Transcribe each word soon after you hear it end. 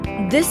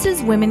This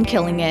is Women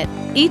Killing It.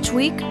 Each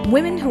week,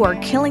 women who are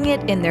killing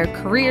it in their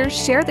careers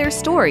share their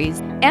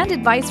stories and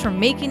advice for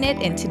making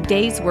it in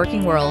today's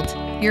working world.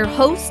 Your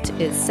host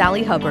is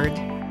Sally Hubbard.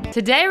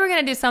 Today we're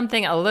going to do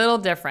something a little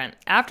different.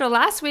 After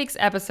last week's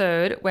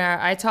episode where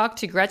I talked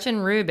to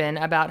Gretchen Rubin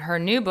about her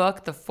new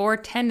book, The 4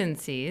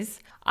 Tendencies,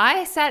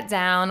 I sat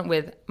down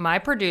with my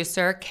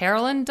producer,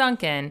 Carolyn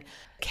Duncan.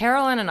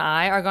 Carolyn and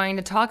I are going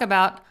to talk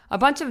about a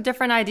bunch of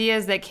different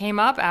ideas that came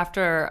up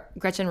after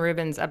Gretchen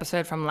Rubin's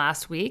episode from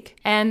last week.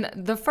 And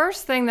the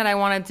first thing that I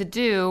wanted to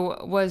do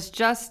was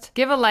just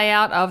give a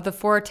layout of the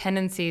 4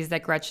 tendencies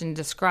that Gretchen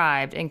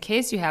described in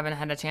case you haven't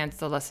had a chance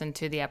to listen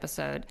to the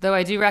episode, though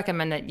I do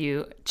recommend that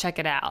you check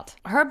it out.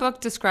 Her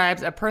book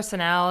describes a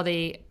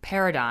personality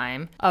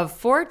paradigm of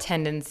 4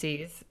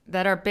 tendencies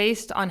that are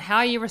based on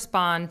how you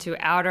respond to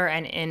outer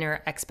and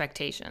inner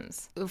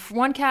expectations.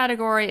 One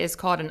category is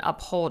called an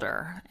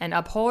upholder, and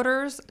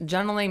upholders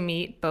generally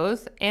meet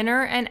both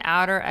inner and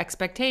outer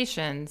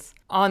expectations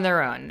on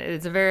their own.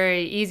 It's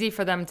very easy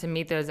for them to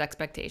meet those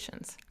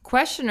expectations.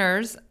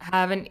 Questioners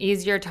have an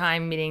easier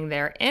time meeting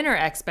their inner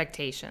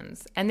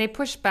expectations, and they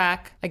push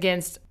back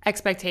against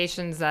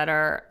expectations that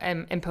are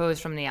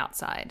imposed from the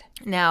outside.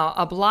 Now,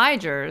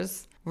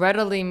 obligers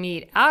readily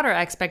meet outer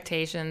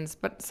expectations,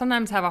 but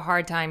sometimes have a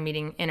hard time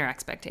meeting inner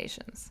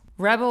expectations.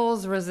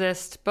 Rebels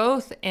resist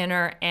both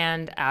inner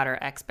and outer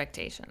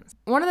expectations.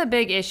 One of the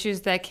big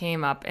issues that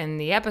came up in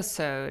the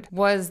episode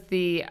was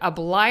the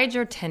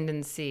obliger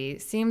tendency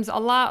seems a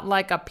lot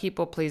like a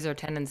people pleaser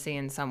tendency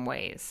in some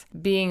ways,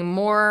 being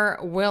more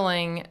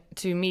willing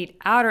to meet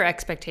outer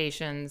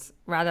expectations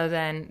rather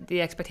than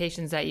the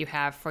expectations that you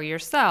have for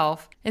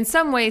yourself. In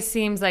some ways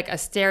seems like a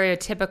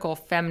stereotypical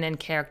feminine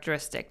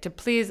characteristic to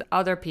please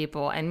other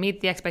people and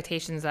meet the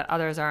expectations that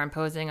others are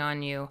imposing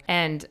on you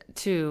and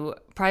to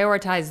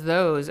prioritize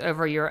those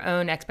over your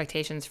own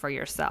expectations for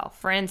yourself.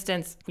 For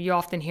instance, you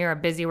often hear a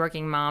busy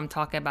working mom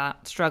talk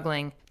about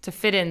struggling to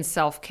fit in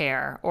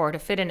self-care or to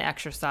fit in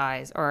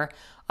exercise or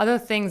other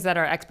things that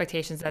are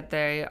expectations that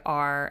they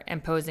are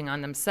imposing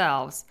on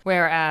themselves,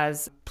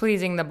 whereas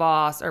pleasing the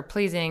boss or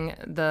pleasing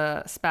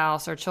the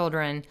spouse or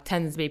children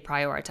tends to be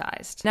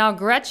prioritized. Now,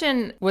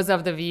 Gretchen was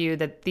of the view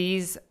that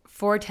these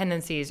 4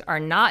 tendencies are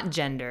not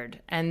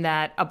gendered and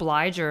that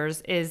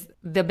obligers is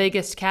the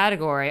biggest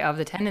category of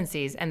the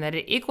tendencies and that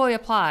it equally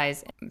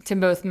applies to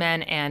both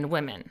men and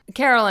women.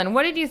 Carolyn,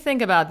 what did you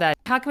think about that?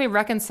 How can we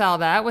reconcile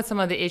that with some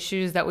of the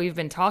issues that we've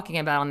been talking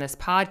about on this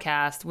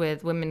podcast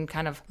with women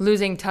kind of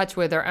losing touch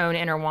with their own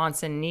inner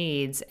wants and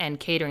needs and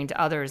catering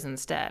to others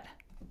instead?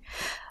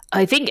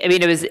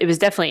 It was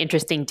definitely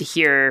interesting to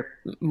hear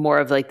more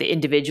of like the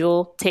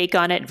individual take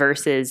on it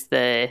versus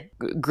the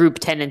group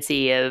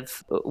tendency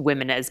of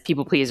women as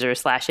people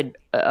pleasers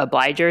 /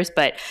 obligers.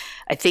 But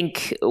I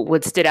think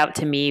what stood out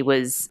to me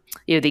was,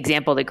 the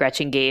example that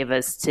Gretchen gave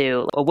us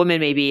to a woman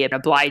may be an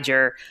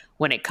obliger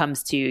when it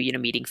comes to,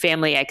 meeting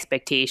family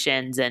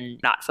expectations and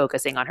not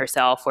focusing on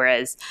herself,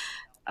 whereas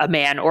a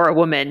man or a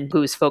woman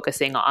who's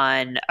focusing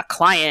on a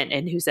client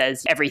and who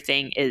says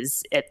everything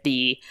is at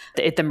the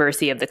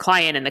mercy of the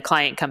client and the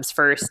client comes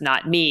first,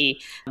 not me.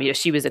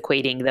 She was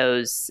equating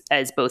those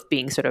as both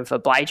being sort of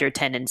obliger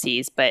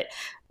tendencies. But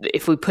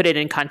if we put it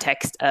in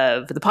context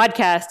of the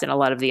podcast and a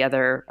lot of the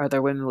other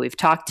women we've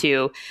talked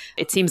to,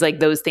 it seems like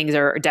those things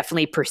are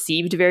definitely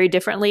perceived very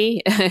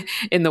differently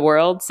in the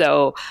world.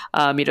 So,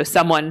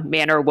 someone,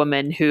 man or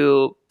woman,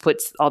 who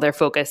puts all their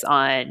focus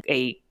on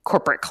a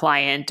corporate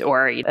client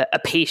or a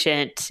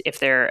patient, if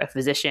they're a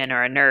physician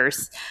or a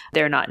nurse,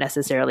 they're not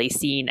necessarily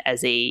seen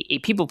as a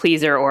people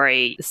pleaser or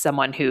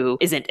someone who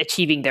isn't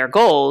achieving their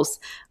goals.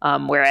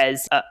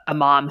 Whereas a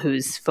mom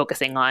who's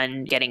focusing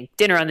on getting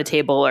dinner on the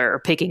table or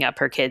picking up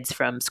her kids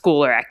from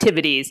school or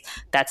activities,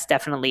 that's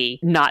definitely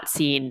not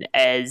seen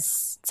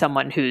as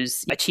someone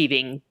who's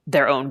achieving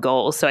their own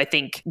goals. So I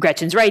think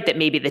Gretchen's right that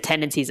maybe the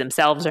tendencies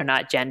themselves are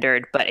not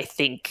gendered, but I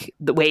think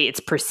the way it's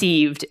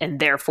perceived and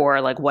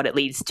therefore like what it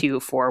leads to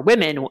for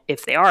women,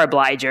 if they are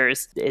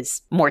obligers,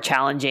 is more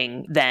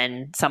challenging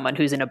than someone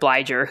who's an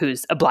obliger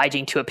who's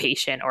obliging to a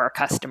patient or a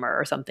customer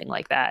or something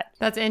like that.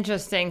 That's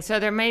interesting. So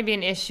there may be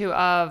an issue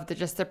of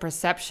just the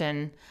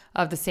perception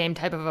of the same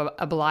type of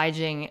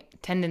obliging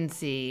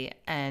tendency,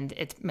 and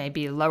it may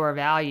be lower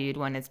valued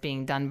when it's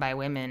being done by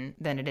women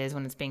than it is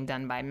when it's being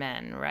done by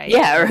men, right?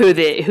 Yeah, or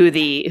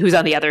who's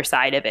on the other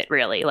side of it,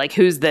 really. Like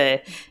who's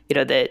the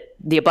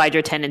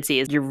obliger tendency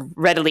is you're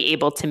readily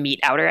able to meet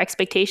outer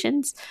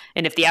expectations.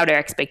 And if the outer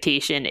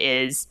expectation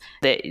is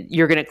that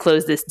you're going to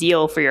close this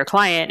deal for your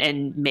client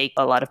and make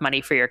a lot of money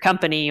for your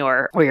company,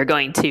 or you're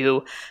going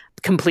to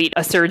complete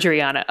a surgery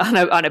on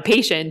a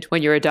patient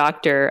when you're a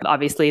doctor,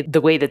 obviously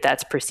the way that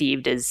that's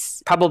perceived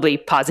is probably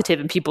positive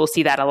and people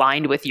see that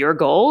aligned with your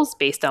goals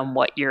based on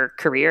what your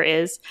career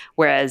is.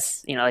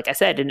 Whereas, like I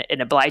said,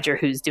 an obliger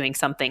who's doing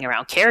something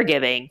around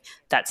caregiving,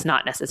 that's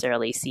not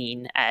necessarily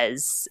seen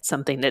as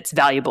something that's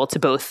valuable to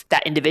both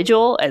that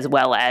individual as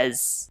well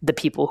as the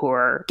people who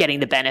are getting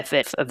the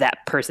benefit of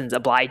that person's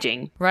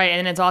obliging. Right.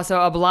 And it's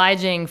also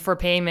obliging for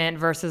payment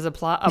versus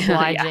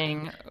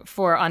obliging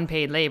for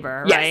unpaid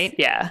labor, yes, right?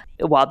 Yeah.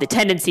 while the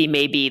tendency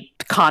may be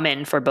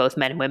common for both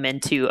men and women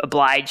to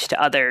oblige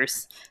to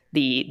others,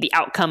 the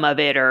outcome of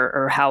it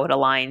or how it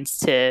aligns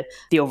to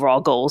the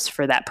overall goals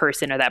for that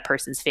person or that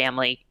person's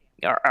family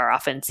are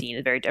often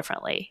seen very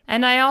differently.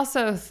 And I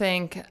also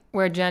think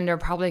where gender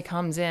probably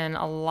comes in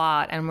a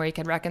lot and where you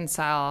can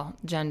reconcile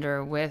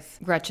gender with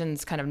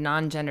Gretchen's kind of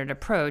non-gendered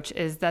approach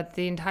is that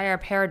the entire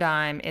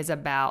paradigm is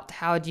about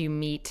how do you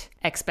meet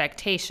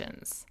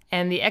expectations.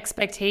 And the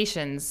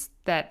expectations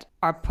that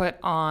are put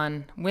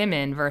on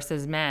women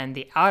versus men,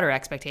 the outer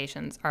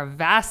expectations, are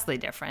vastly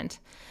different.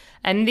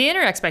 And the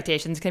inner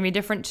expectations can be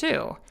different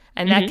too.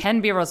 And that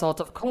can be a result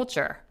of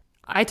culture.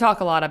 I talk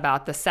a lot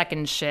about the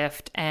second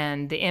shift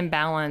and the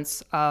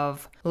imbalance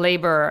of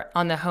labor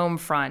on the home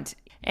front.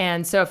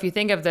 And so if you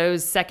think of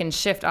those second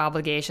shift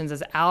obligations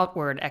as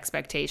outward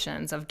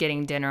expectations of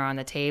getting dinner on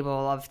the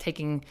table, of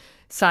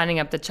signing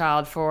up the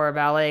child for a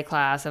ballet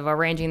class, of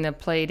arranging the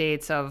play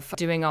dates, of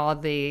doing all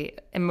the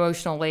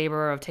emotional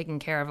labor of taking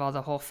care of all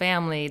the whole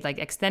family, like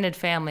extended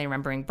family,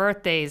 remembering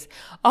birthdays,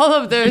 all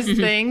of those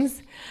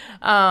things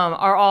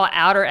are all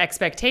outer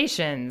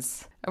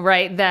expectations,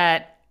 right,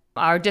 that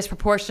are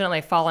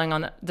disproportionately falling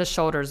on the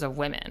shoulders of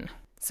women.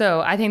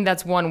 So I think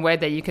that's one way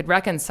that you could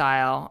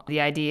reconcile the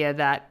idea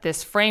that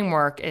this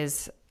framework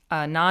is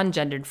a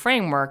non-gendered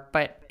framework,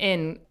 but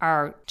in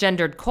our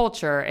gendered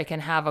culture, it can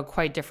have a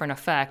quite different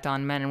effect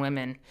on men and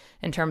women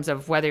in terms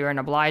of whether you're an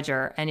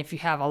obliger. And if you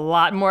have a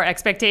lot more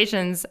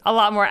expectations, a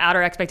lot more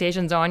outer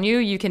expectations on you,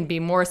 you can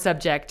be more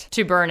subject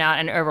to burnout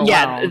and overwhelm.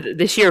 Yeah,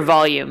 the sheer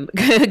volume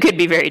could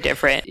be very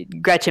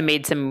different. Gretchen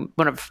made some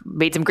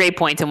great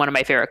points, and one of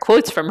my favorite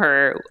quotes from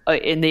her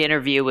in the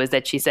interview was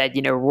that she said,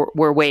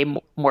 we're way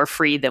more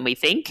free than we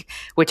think,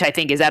 which I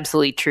think is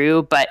absolutely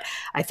true. But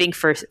I think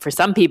for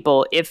some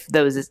people, if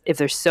there's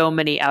so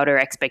many outer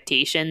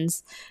expectations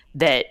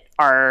that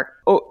are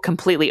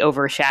completely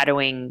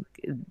overshadowing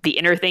the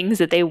inner things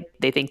that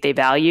they think they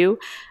value,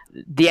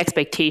 the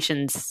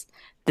expectations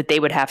that they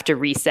would have to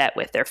reset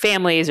with their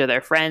families or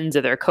their friends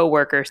or their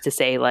coworkers to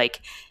say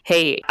like,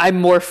 hey, I'm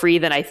more free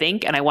than I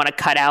think, and I want to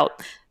cut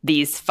out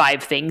these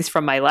 5 things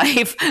from my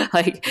life.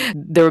 Like,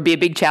 there would be a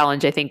big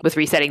challenge, I think, with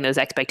resetting those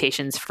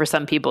expectations for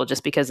some people,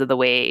 just because of the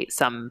way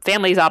some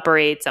families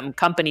operate, some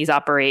companies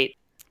operate.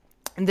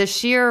 The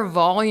sheer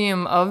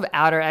volume of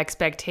outer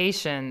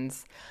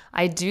expectations,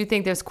 I do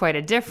think there's quite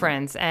a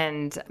difference.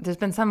 And there's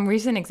been some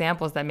recent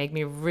examples that make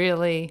me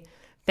really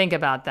think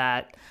about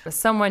that.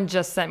 Someone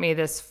just sent me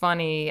this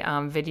funny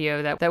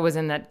video that was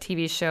in that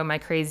TV show, My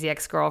Crazy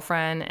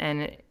Ex-Girlfriend,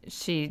 and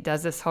she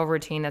does this whole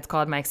routine that's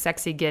called My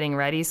Sexy Getting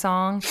Ready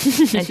song.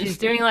 And she's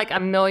doing like a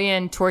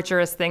million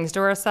torturous things to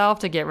herself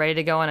to get ready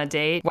to go on a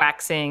date,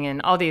 waxing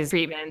and all these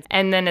treatments.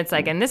 And then it's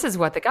like, and this is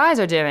what the guys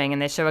are doing.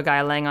 And they show a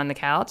guy laying on the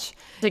couch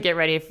to get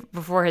ready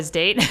before his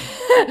date.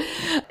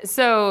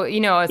 So,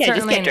 certainly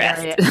just get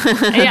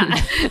dressed.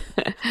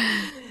 Yeah.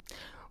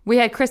 We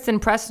had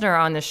Kristen Pressner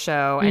on the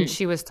show, and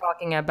she was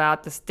talking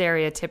about the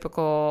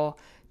stereotypical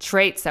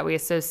traits that we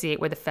associate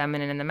with the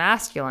feminine and the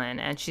masculine.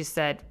 And she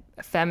said,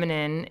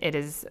 feminine, it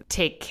is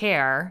take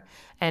care.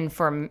 And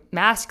for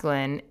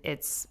masculine,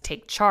 it's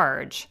take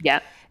charge.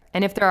 Yeah.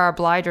 And if there are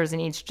obligers in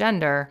each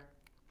gender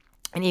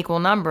in equal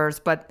numbers,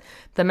 but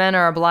the men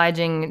are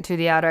obliging to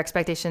the outer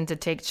expectation to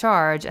take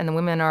charge, and the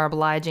women are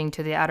obliging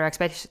to the outer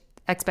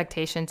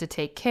expectation to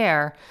take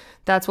care,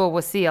 that's what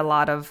we'll see a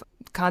lot of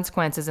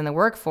consequences in the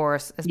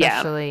workforce,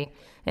 especially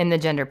in the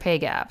gender pay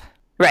gap.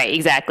 Right,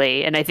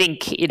 exactly. And I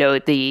think,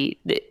 the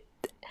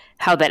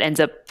how that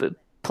ends up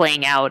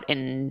playing out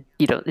in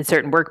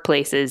certain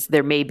workplaces,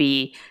 there may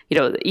be,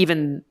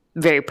 even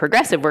very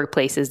progressive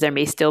workplaces, there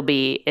may still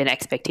be an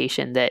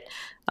expectation that,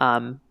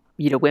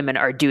 women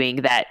are doing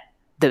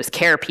those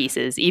care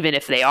pieces, even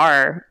if they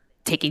are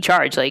taking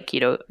charge. Like,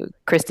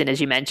 Kristen,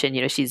 as you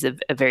mentioned, she's a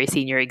very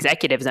senior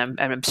executive, and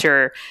I'm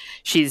sure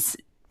she's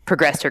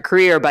progressed her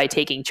career by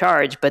taking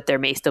charge, but there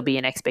may still be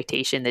an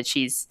expectation that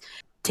she's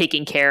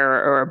taking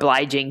care or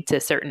obliging to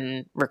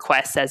certain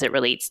requests as it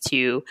relates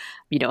to,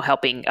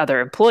 helping other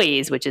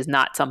employees, which is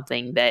not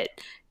something that,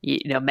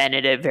 men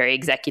at a very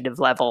executive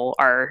level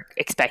are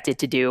expected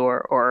to do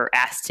or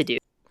asked to do.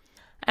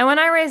 And when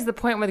I raised the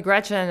point with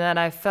Gretchen that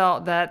I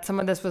felt that some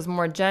of this was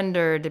more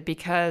gendered,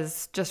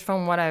 because just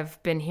from what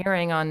I've been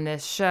hearing on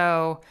this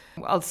show,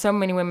 so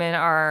many women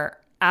are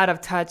out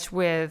of touch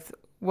with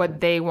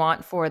what they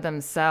want for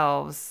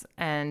themselves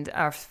and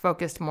are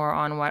focused more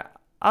on what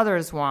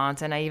others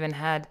want. And I even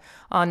had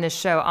on this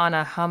show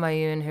Anna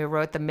Hamayoun, who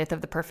wrote The Myth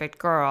of the Perfect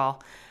Girl,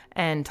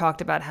 and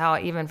talked about how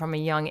even from a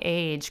young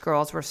age,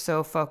 girls were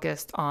so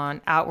focused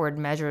on outward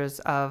measures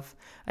of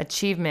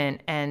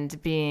achievement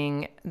and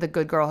being the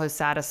good girl who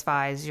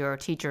satisfies your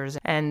teachers.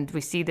 And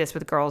we see this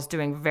with girls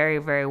doing very,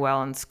 very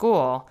well in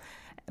school.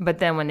 But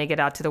then when they get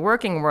out to the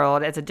working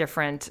world, it's a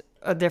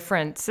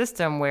different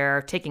system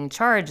where taking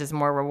charge is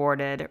more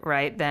rewarded,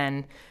 right,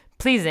 than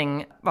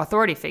pleasing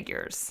authority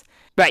figures.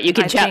 Right. You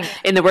can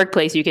in the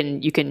workplace, you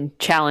can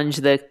challenge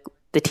the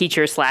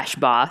teacher /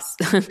 boss,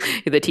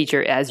 the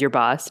teacher as your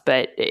boss,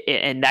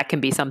 and that can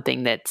be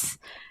something that's,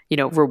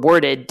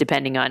 rewarded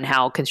depending on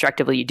how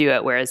constructively you do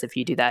it. Whereas if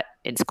you do that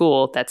in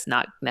school, that's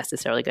not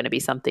necessarily going to be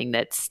something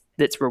that's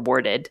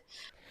rewarded.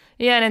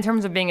 Yeah, and in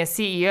terms of being a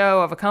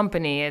CEO of a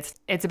company,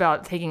 it's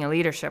about taking a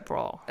leadership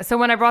role. So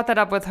when I brought that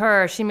up with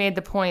her, she made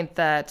the point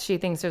that she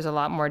thinks there's a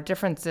lot more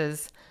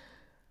differences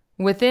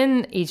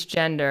within each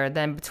gender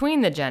than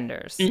between the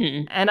genders.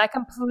 Mm-hmm. And I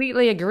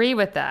completely agree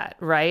with that,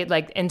 right?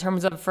 Like in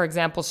terms of, for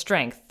example,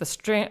 strength,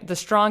 the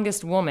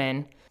strongest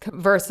woman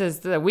versus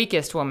the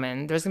weakest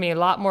woman, there's going to be a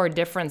lot more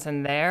difference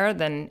in there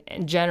than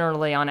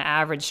generally on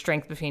average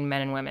strength between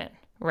men and women,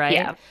 right?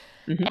 Yeah.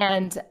 Mm-hmm.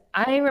 And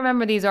I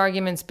remember these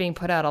arguments being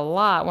put out a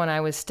lot when I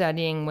was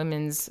studying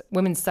women's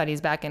studies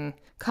back in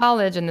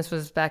college, and this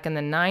was back in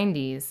the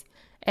 90s.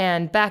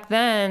 And back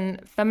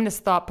then,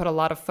 feminist thought put a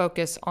lot of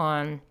focus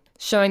on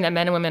showing that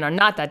men and women are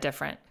not that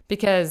different,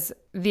 because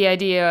the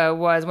idea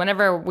was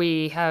whenever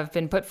we have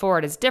been put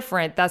forward as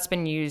different, that's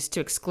been used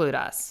to exclude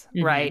us,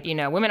 mm-hmm. right?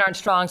 Women aren't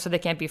strong, so they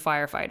can't be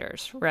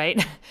firefighters,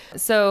 right?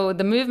 So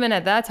the movement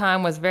at that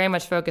time was very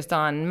much focused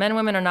on men and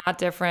women are not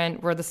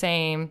different, we're the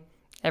same,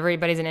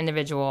 everybody's an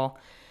individual.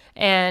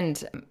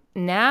 And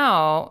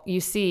now you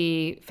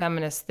see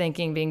feminist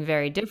thinking being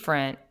very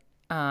different.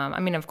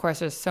 Of course,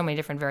 there's so many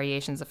different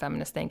variations of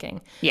feminist thinking.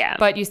 Yeah.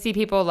 But you see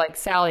people like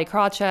Sally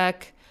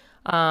Hubbard,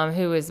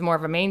 who is more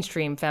of a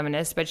mainstream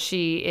feminist, but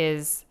she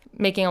is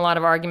making a lot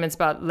of arguments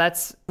about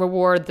let's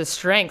reward the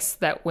strengths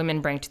that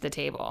women bring to the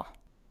table.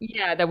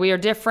 Yeah, that we are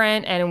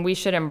different and we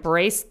should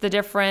embrace the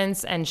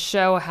difference and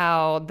show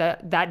how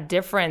that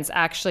difference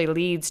actually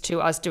leads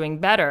to us doing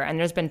better. And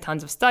there's been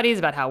tons of studies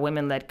about how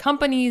women-led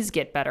companies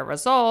get better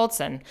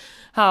results and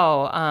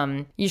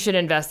how you should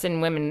invest in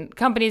women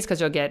companies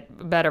because you'll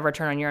get better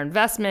return on your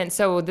investment.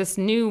 So this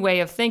new way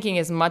of thinking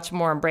is much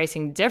more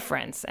embracing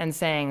difference and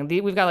saying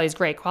we've got all these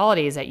great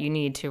qualities that you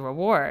need to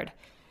reward.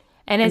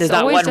 And it's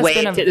always just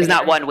been there's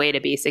not one way to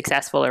be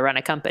successful or run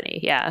a company.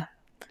 Yeah.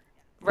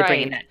 Right.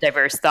 Bringing that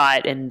diverse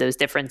thought and those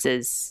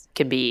differences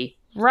can be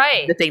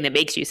the thing that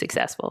makes you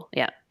successful.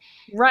 Yeah.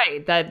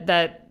 Right.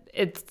 That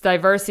it's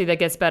diversity that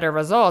gets better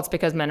results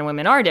because men and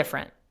women are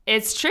different.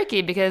 It's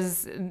tricky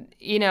because,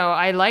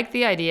 I like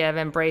the idea of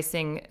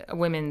embracing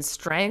women's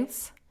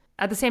strengths.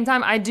 At the same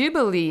time, I do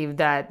believe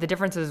that the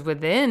differences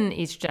within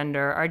each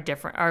gender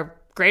are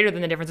greater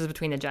than the differences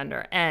between the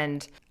gender.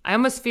 And I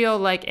almost feel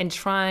like in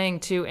trying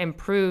to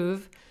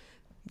improve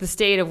the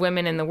state of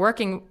women in the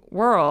working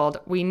world,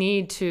 we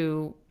need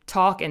to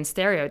talk in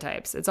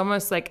stereotypes. It's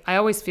almost like I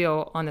always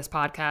feel on this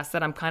podcast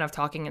that I'm kind of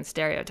talking in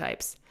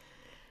stereotypes.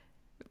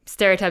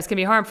 Stereotypes can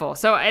be harmful.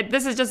 So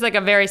this is just like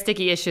a very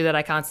sticky issue that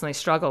I constantly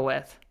struggle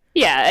with.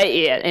 Yeah.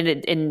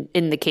 And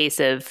in the case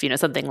of,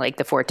 something like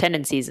the 4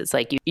 tendencies, it's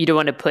like you don't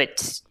want to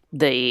put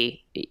the,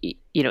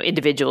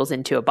 individuals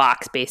into a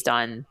box based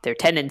on their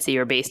tendency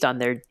or based on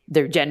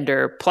their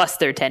gender plus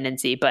their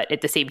tendency. But at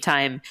the same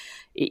time,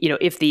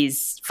 if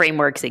these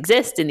frameworks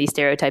exist and these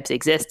stereotypes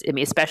exist,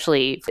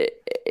 especially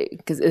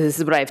because this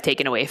is what I've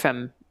taken away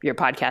from your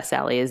podcast,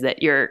 Sally, is that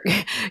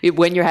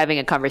when you're having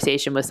a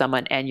conversation with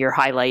someone and you're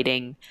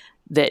highlighting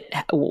that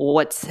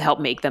what's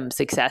helped make them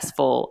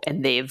successful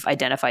and they've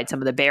identified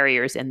some of the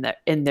barriers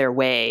in their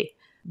way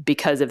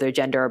because of their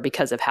gender or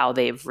because of how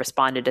they've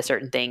responded to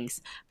certain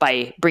things,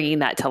 by bringing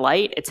that to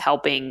light, it's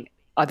helping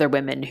other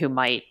women who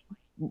might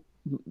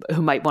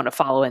want to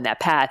follow in that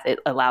path. It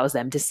allows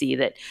them to see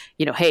that,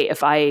 hey,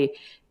 if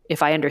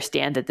I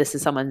understand that this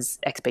is someone's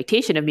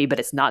expectation of me, but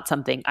it's not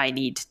something I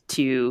need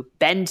to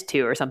bend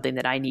to or something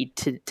that I need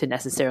to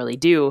necessarily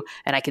do,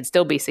 and I can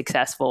still be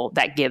successful,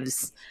 that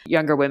gives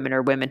younger women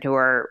or women who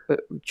are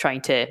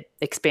trying to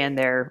expand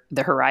their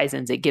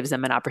horizons, it gives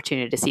them an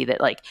opportunity to see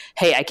that, like,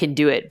 hey, I can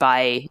do it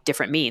by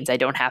different means. I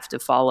don't have to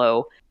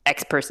follow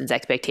X person's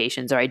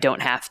expectations, or I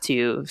don't have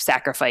to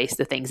sacrifice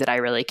the things that I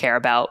really care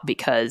about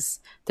because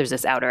there's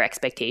this outer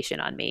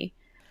expectation on me.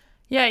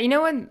 Yeah,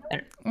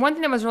 one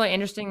thing that was really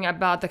interesting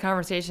about the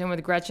conversation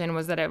with Gretchen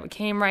was that it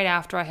came right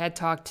after I had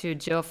talked to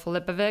Jill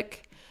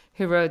Filipovic,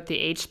 who wrote The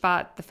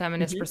H-Spot, The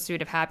Feminist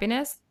Pursuit of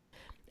Happiness.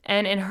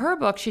 And in her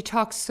book, she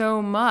talks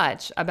so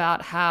much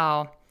about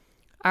how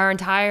our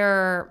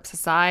entire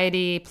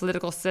society,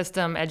 political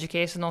system,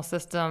 educational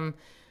system,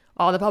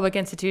 all the public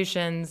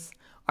institutions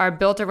are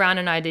built around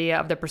an idea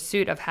of the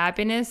pursuit of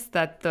happiness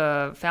that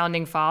the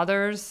founding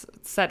fathers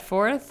set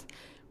forth.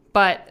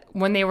 But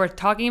when they were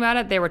talking about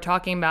it, they were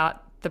talking about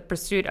the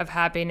pursuit of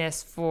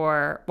happiness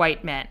for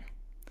white men.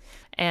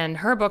 And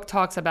her book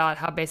talks about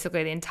how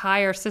basically the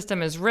entire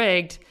system is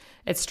rigged.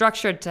 It's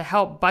structured to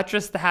help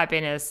buttress the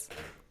happiness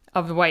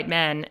of the white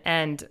men,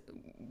 and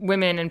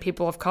women and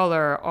people of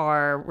color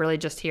are really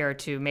just here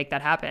to make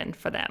that happen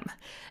for them.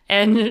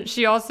 And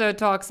she also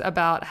talks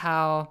about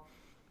how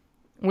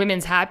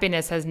women's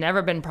happiness has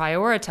never been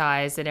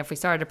prioritized, and if we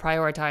started to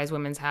prioritize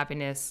women's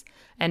happiness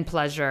and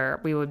pleasure,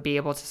 we would be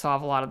able to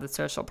solve a lot of the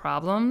social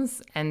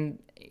problems. And,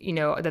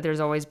 that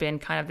there's always been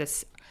kind of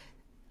this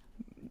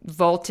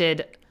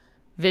vaulted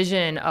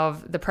vision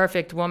of the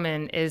perfect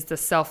woman is the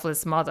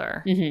selfless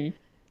mother. Mm-hmm.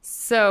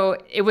 So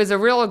it was a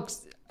real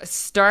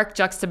stark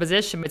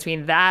juxtaposition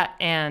between that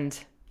and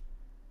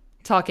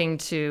talking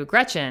to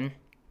Gretchen,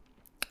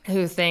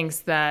 who thinks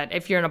that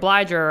if you're an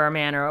obliger or a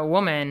man or a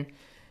woman,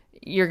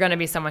 you're going to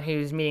be someone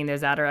who's meeting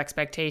those outer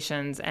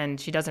expectations. And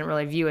she doesn't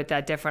really view it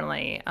that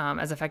differently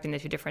as affecting the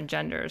two different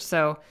genders.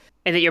 So,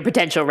 and that your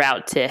potential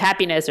route to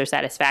happiness or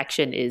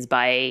satisfaction is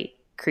by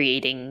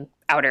creating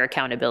outer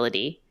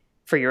accountability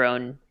for your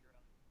own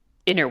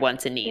inner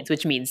wants and needs,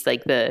 which means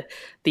like the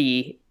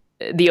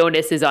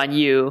onus is on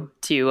you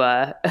to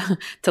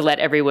to let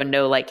everyone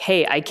know, like,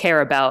 hey, I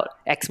care about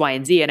X, Y,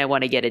 and Z, and I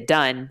want to get it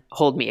done.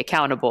 Hold me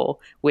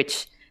accountable,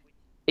 which,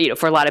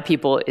 for a lot of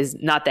people is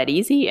not that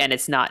easy, and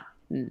it's not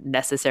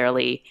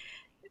necessarily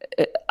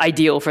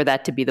ideal for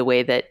that to be the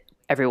way that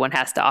everyone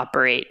has to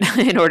operate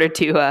in order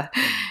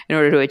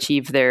to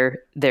achieve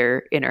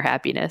their inner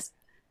happiness.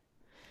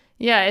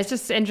 Yeah, it's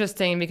just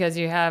interesting because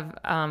you have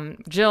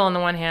Jill on the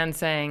one hand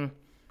saying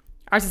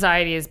our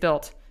society is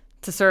built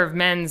to serve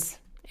men's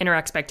inner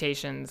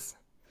expectations,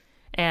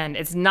 and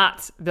it's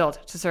not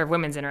built to serve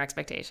women's inner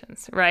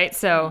expectations, right?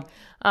 So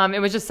it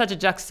was just such a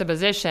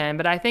juxtaposition,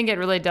 but I think it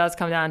really does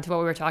come down to what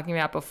we were talking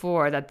about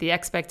before, that the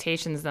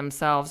expectations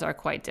themselves are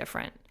quite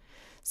different.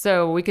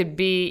 So we could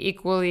be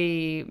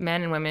equally,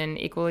 men and women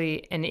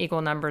equally in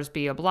equal numbers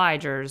be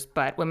obligers,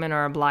 but women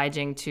are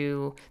obliging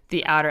to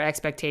the outer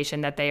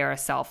expectation that they are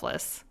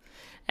selfless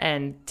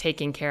and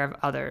taking care of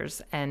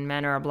others, and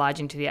men are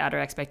obliging to the outer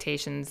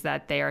expectations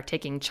that they are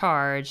taking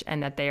charge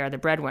and that they are the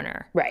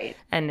breadwinner. Right.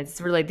 And it's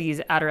really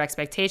these outer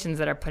expectations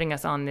that are putting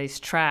us on this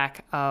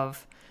track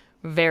of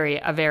a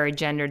very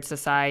gendered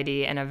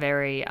society and a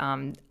very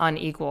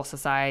unequal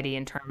society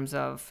in terms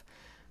of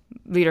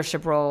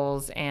leadership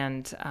roles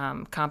and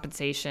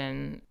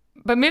compensation.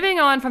 But moving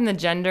on from the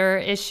gender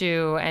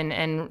issue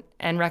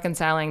and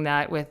reconciling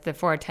that with the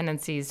Four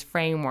Tendencies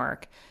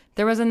framework,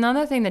 there was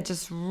another thing that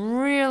just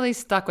really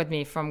stuck with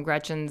me from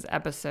Gretchen's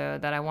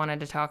episode that I wanted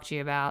to talk to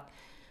you about,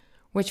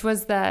 which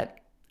was that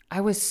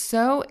I was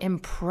so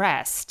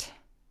impressed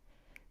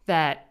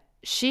that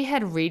she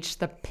had reached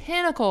the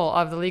pinnacle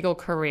of the legal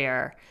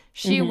career.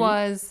 She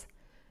was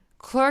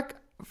clerk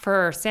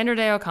for Sandra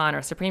Day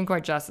O'Connor, Supreme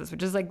Court Justice,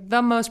 which is like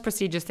the most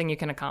prestigious thing you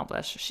can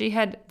accomplish. She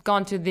had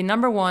gone to the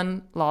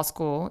 #1 law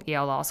school,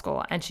 Yale Law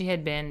School, and she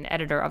had been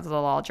editor of the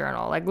Law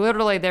Journal. Like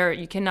literally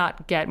you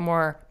cannot get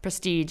more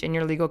prestige in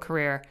your legal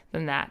career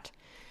than that.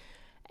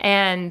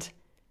 And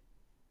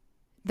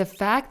the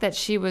fact that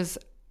she was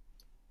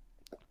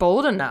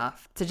bold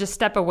enough to just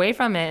step away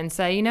from it and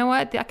say, you know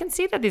what, I can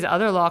see that these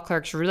other law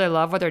clerks really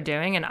love what they're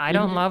doing and I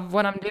don't love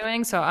what I'm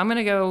doing, so I'm going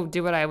to go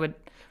do what I would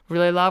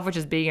really love, which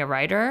is being a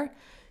writer.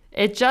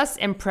 It just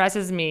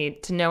impresses me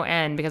to no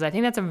end because I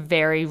think that's a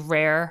very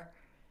rare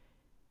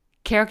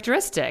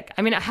characteristic.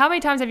 I mean, how many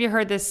times have you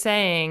heard this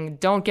saying,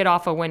 don't get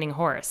off a winning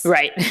horse?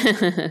 Right.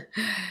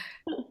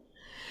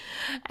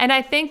 And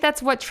I think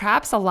that's what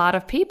traps a lot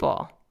of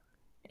people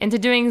into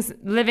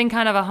living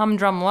kind of a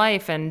humdrum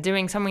life and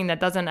doing something that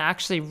doesn't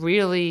actually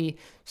really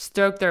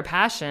stoke their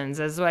passions.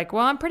 Is like,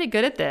 well, I'm pretty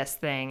good at this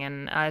thing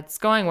and it's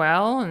going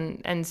well.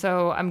 And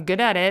so I'm good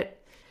at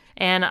it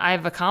and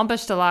I've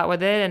accomplished a lot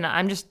with it and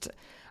I'm just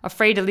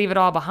afraid to leave it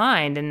all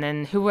behind. And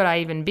then who would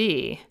I even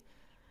be?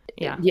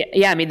 Yeah.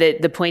 I mean,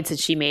 the points that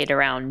she made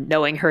around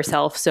knowing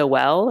herself so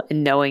well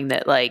and knowing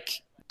that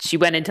like she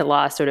went into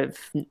law sort of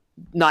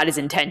not as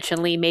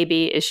intentionally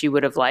maybe as she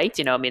would have liked.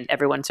 I mean,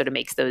 everyone sort of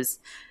makes those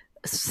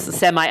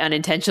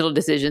semi-unintentional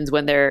decisions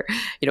when they're,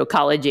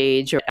 college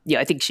age. Or,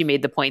 I think she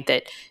made the point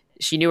that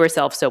she knew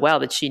herself so well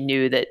that she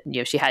knew that,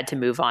 she had to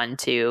move on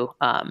to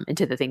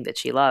into the thing that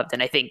she loved.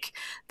 And I think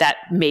that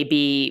may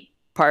be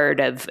part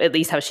of, at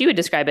least how she would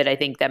describe it, I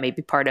think that may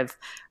be part of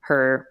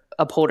her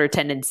upholder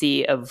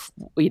tendency of,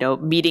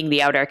 meeting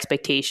the outer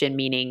expectation,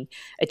 meaning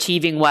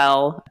achieving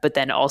well, but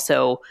then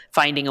also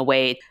finding a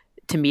way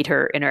to meet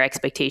her inner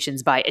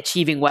expectations by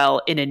achieving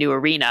well in a new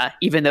arena,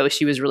 even though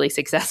she was really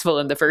successful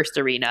in the first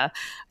arena.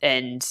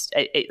 And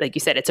like you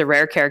said, it's a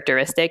rare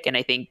characteristic. And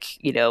I think,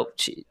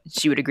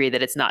 she would agree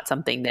that it's not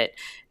something that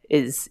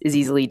is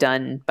easily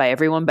done by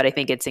everyone, but I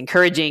think it's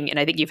encouraging. And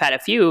I think you've had a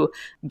few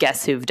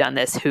guests who've done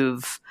this,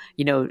 who've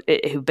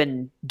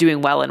been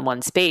doing well in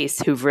one space,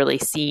 who've really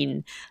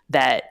seen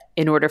that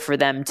in order for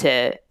them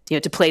to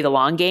play the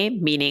long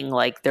game, meaning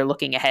like they're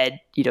looking ahead,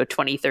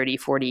 20, 30,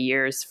 40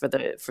 years for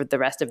the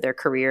rest of their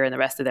career and the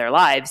rest of their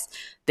lives,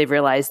 they've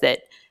realized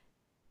that,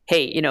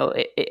 hey,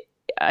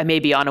 I may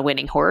be on a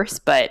winning horse,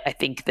 but I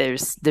think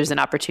there's an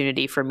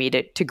opportunity for me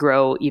to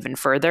grow even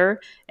further.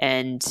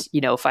 And,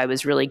 if I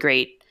was really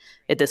great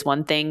at this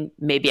one thing,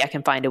 maybe I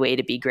can find a way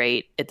to be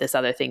great at this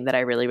other thing that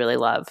I really, really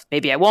love.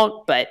 Maybe I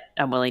won't, but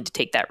I'm willing to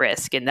take that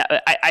risk. And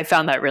I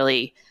found that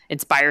really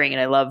inspiring. And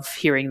I love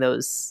hearing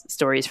those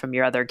stories from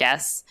your other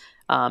guests.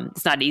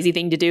 It's not an easy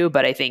thing to do,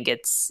 but I think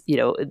it's,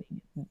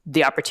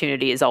 the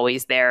opportunity is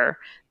always there,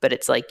 but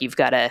it's like, you've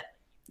got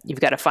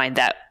to find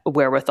that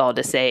wherewithal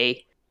to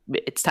say,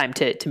 it's time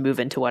to move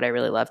into what I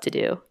really love to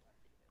do.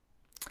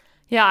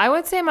 Yeah, I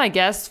would say my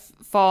guests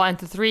fall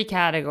into 3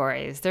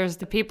 categories. There's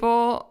the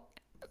people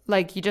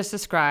like you just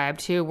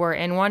described who were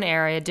in one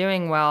area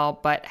doing well,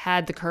 but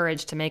had the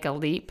courage to make a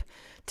leap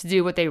to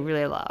do what they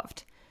really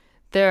loved.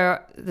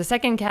 The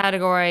second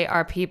category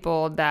are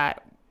people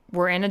that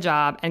were in a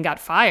job and got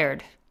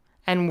fired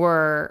and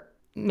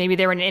maybe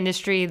they were in an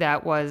industry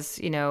that was,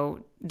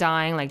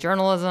 dying, like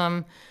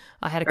journalism.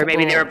 I had a couple, or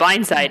maybe they were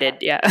blindsided.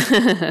 Yeah.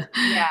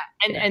 yeah,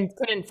 and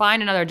couldn't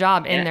find another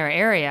job in their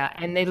area,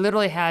 and they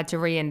literally had to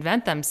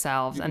reinvent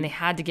themselves, and they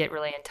had to get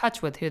really in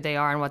touch with who they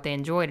are and what they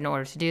enjoyed in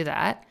order to do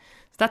that.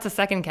 So that's the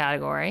second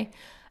category.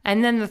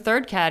 And then the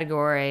third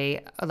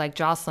category, like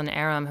Jocelyn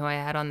Aram, who I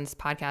had on this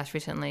podcast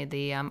recently,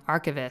 the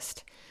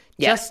archivist,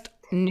 just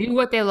knew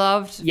what they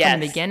loved from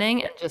the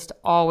beginning and just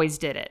always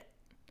did it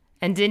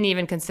and didn't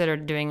even consider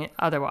doing it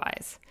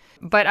otherwise.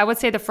 But I would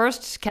say the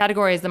first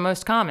category is the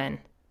most common.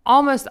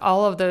 Almost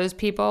all of those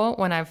people,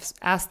 when I've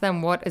asked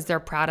them what is their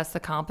proudest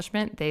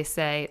accomplishment, they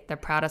say their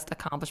proudest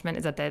accomplishment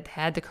is that they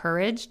had the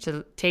courage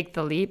to take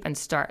the leap and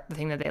start the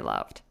thing that they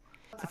loved.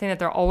 The thing that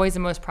they're always the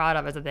most proud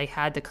of is that they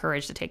had the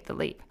courage to take the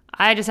leap.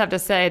 I just have to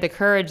say the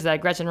courage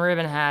that Gretchen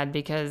Rubin had,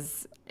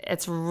 because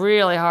it's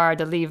really hard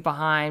to leave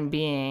behind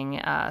being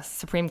a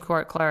Supreme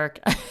Court clerk.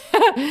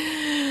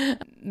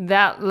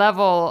 That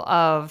level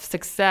of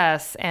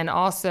success, and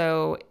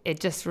also it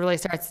just really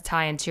starts to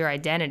tie into your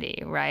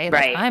identity, right?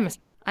 Right. Like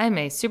I'm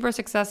a super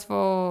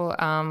successful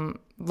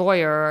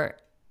lawyer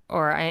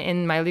or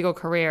in my legal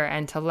career,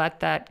 and to let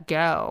that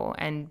go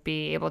and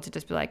be able to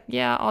just be like,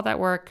 yeah, all that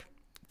work,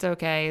 it's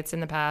okay. It's in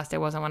the past. It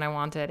wasn't what I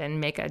wanted,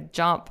 and make a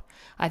jump.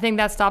 I think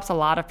that stops a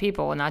lot of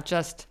people, not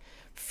just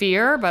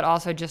fear, but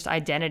also just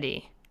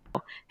identity.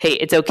 Hey,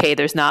 it's okay.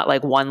 There's not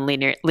like one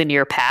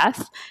linear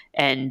path.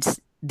 And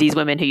these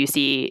women who you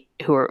see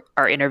who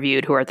are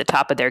interviewed, who are at the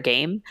top of their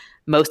game,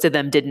 most of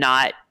them did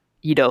not,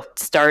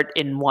 start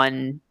in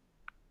one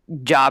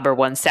job or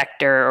one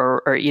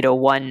sector or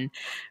one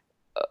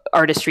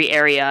artistry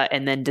area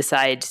and then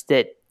decide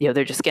that,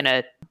 they're just going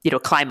to,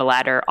 climb a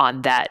ladder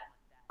on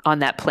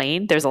that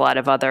plane. There's a lot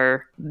of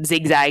other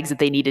zigzags that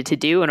they needed to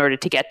do in order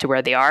to get to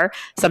where they are.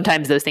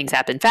 Sometimes those things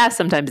happen fast,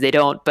 sometimes they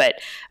don't. But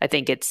I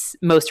think it's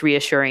most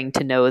reassuring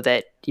to know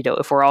that,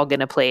 if we're all going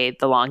to play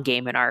the long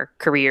game in our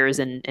careers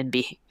and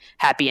be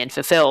happy and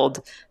fulfilled,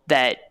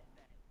 that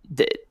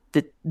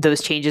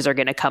those changes are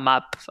going to come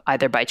up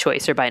either by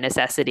choice or by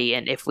necessity.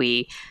 And if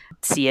we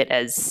see it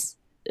as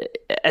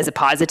a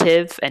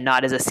positive and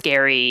not as a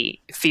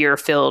scary,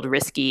 fear-filled,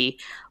 risky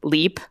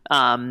leap,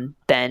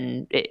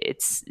 then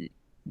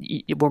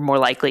we're more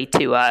likely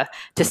to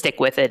stick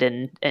with it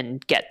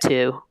and get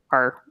to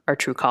our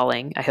true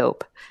calling, I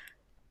hope.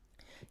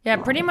 Yeah,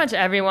 pretty much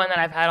everyone that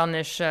I've had on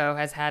this show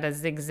has had a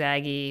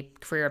zigzaggy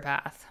career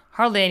path.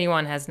 Hardly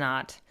anyone has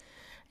not.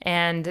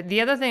 And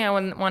the other thing I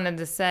wanted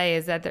to say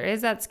is that there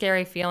is that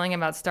scary feeling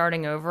about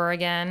starting over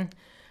again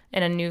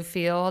in a new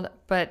field,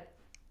 but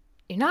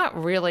you're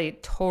not really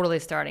totally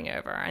starting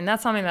over. And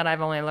that's something that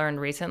I've only learned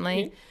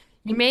recently.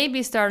 Mm-hmm. You may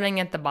be starting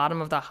at the bottom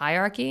of the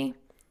hierarchy,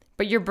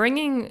 but you're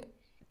bringing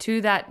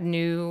to that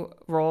new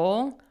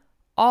role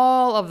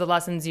all of the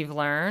lessons you've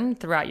learned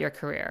throughout your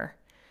career.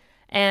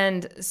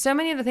 And so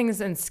many of the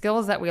things and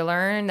skills that we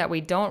learn that we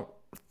don't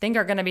think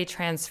are going to be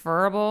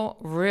transferable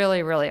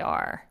really, really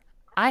are.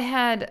 I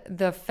had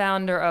the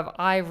founder of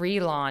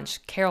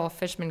iRelaunch, Carol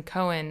Fishman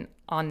Cohen,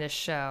 on this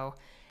show,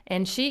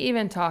 and she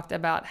even talked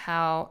about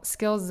how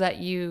skills that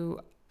you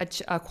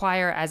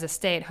acquire as a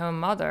stay-at-home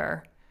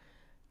mother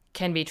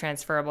can be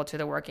transferable to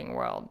the working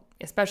world,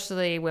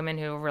 especially women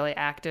who are really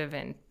active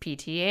in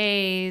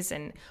PTAs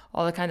and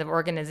all the kinds of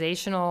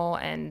organizational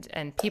and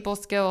people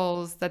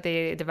skills that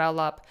they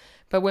develop.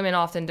 But women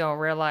often don't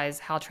realize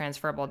how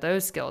transferable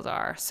those skills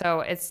are.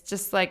 So it's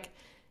just like,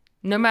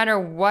 no matter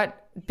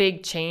what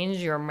big change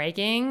you're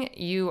making,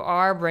 you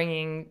are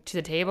bringing to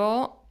the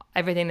table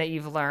everything that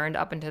you've learned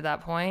up until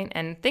that point.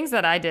 And things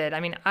that I did,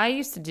 I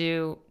used to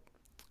do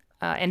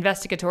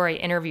investigatory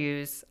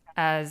interviews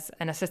as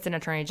an assistant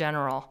attorney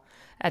general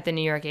at the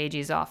New York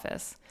AG's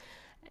office.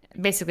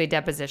 Basically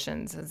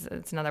depositions.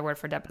 It's another word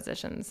for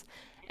depositions.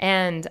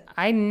 And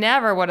I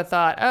never would have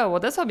thought, oh, well,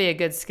 this will be a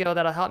good skill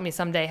that'll help me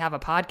someday have a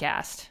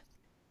podcast.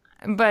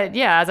 But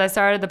yeah, as I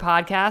started the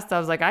podcast, I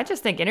was like, I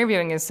just think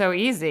interviewing is so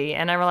easy.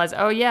 And I realized,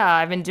 oh yeah,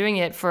 I've been doing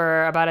it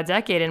for about a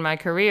decade in my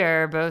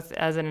career, both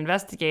as an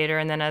investigator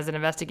and then as an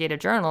investigative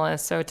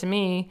journalist. So to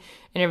me,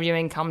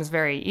 interviewing comes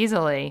very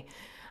easily.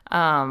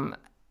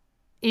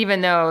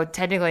 Even though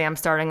technically I'm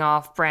starting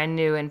off brand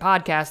new in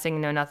podcasting,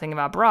 know nothing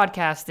about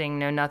broadcasting,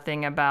 know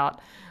nothing about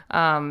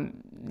how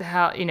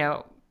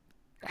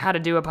to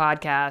do a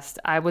podcast.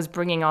 I was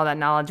bringing all that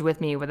knowledge with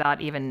me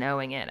without even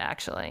knowing it,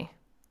 actually.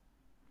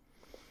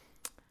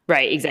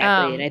 Right,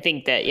 exactly. And I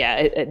think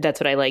that, that's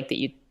what I like that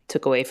you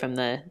took away from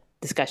the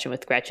discussion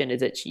with Gretchen,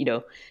 is that,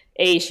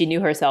 A, she knew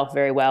herself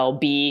very well.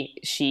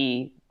 B,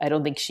 I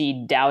don't think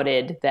she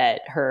doubted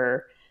that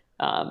her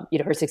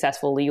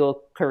successful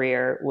legal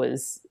career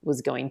was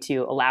going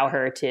to allow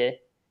her to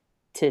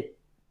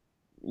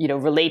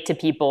relate to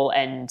people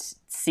and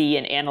see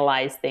and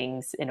analyze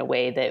things in a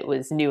way that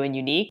was new and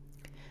unique.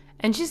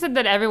 And she said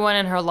that everyone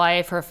in her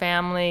life, her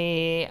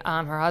family,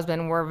 her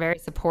husband, were very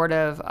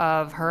supportive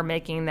of her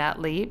making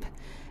that leap.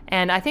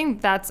 And I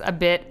think that's a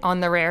bit on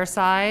the rare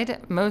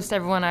side. Most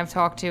everyone I've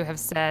talked to have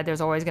said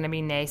there's always going to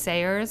be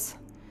naysayers.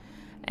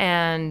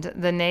 And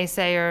the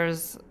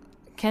naysayers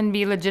can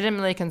be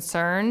legitimately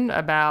concerned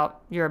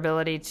about your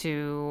ability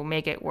to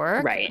make it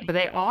work. Right. But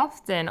they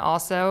often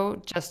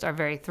also just are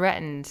very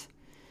threatened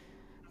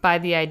by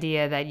the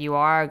idea that you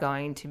are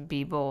going to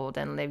be bold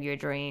and live your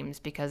dreams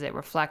because it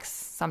reflects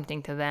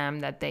something to them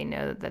that they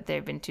know that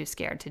they've been too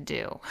scared to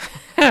do.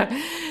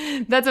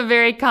 That's a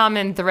very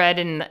common thread,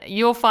 and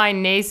you'll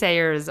find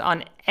naysayers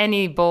on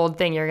any bold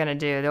thing you're going to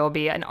do. There will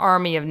be an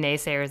army of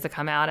naysayers that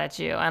come out at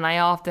you, and I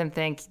often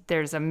think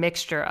there's a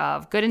mixture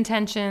of good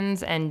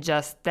intentions and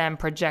just them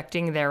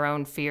projecting their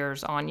own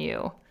fears on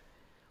you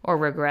or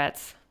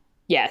regrets.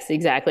 Yes,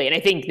 exactly. And I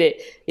think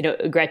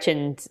that,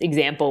 Gretchen's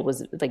example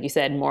was, like you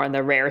said, more on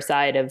the rare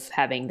side of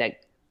having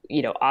that,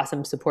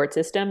 awesome support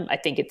system. I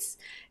think it's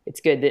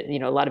good that,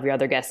 a lot of your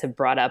other guests have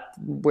brought up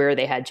where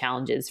they had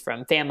challenges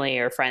from family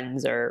or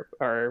friends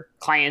or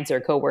clients or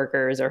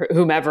coworkers or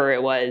whomever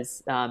it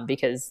was,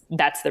 because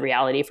that's the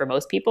reality for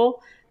most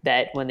people,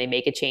 that when they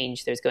make a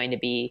change, there's going to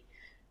be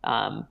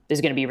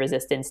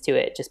resistance to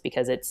it just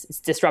because it's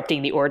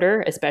disrupting the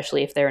order,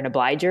 especially if they're an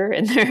obliger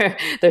and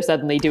they're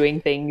suddenly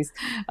doing things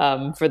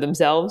for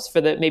themselves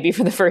maybe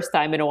for the first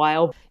time in a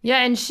while.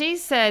 Yeah, and she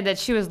said that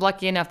she was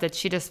lucky enough that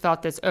she just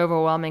felt this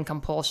overwhelming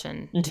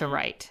compulsion to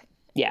write.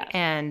 Yeah.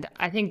 And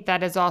I think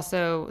that is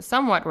also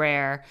somewhat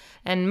rare.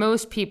 And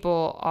most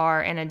people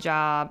are in a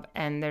job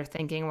and they're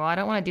thinking, well, I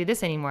don't want to do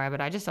this anymore,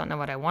 but I just don't know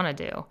what I want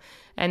to do.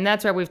 And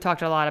that's where we've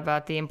talked a lot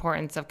about the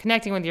importance of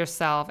connecting with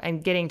yourself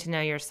and getting to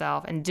know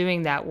yourself and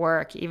doing that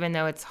work, even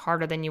though it's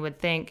harder than you would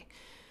think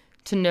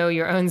to know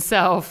your own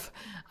self.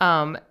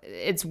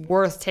 It's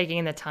worth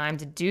taking the time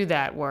to do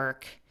that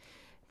work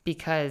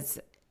because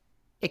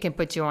it can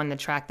put you on the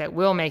track that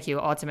will make you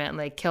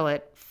ultimately kill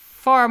it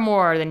far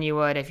more than you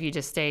would if you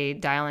just stay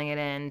dialing it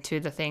in to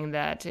the thing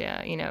that,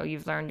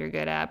 you've learned you're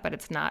good at, but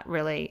it's not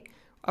really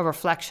a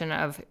reflection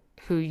of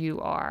who you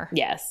are.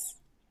 Yes.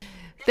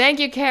 Thank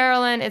you,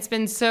 Carolyn. It's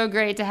been so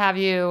great to have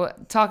you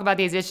talk about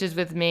these issues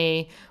with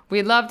me.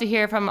 We'd love to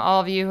hear from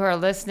all of you who are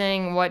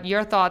listening what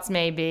your thoughts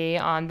may be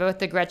on both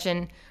the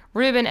Gretchen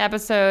Rubin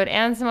episode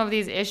and some of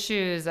these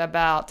issues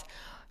about,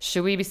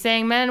 should we be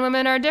saying men and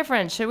women are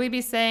different? Should we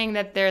be saying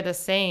that they're the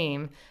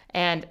same?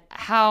 And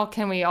how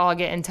can we all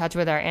get in touch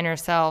with our inner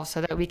selves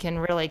so that we can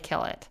really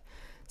kill it?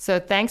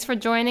 So thanks for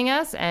joining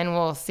us, and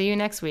we'll see you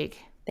next week.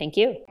 Thank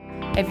you.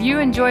 If you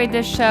enjoyed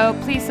this show,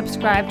 please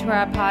subscribe to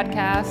our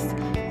podcast,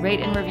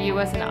 rate and review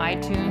us in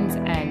iTunes,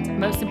 and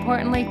most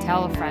importantly,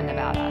 tell a friend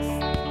about us.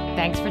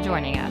 Thanks for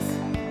joining us.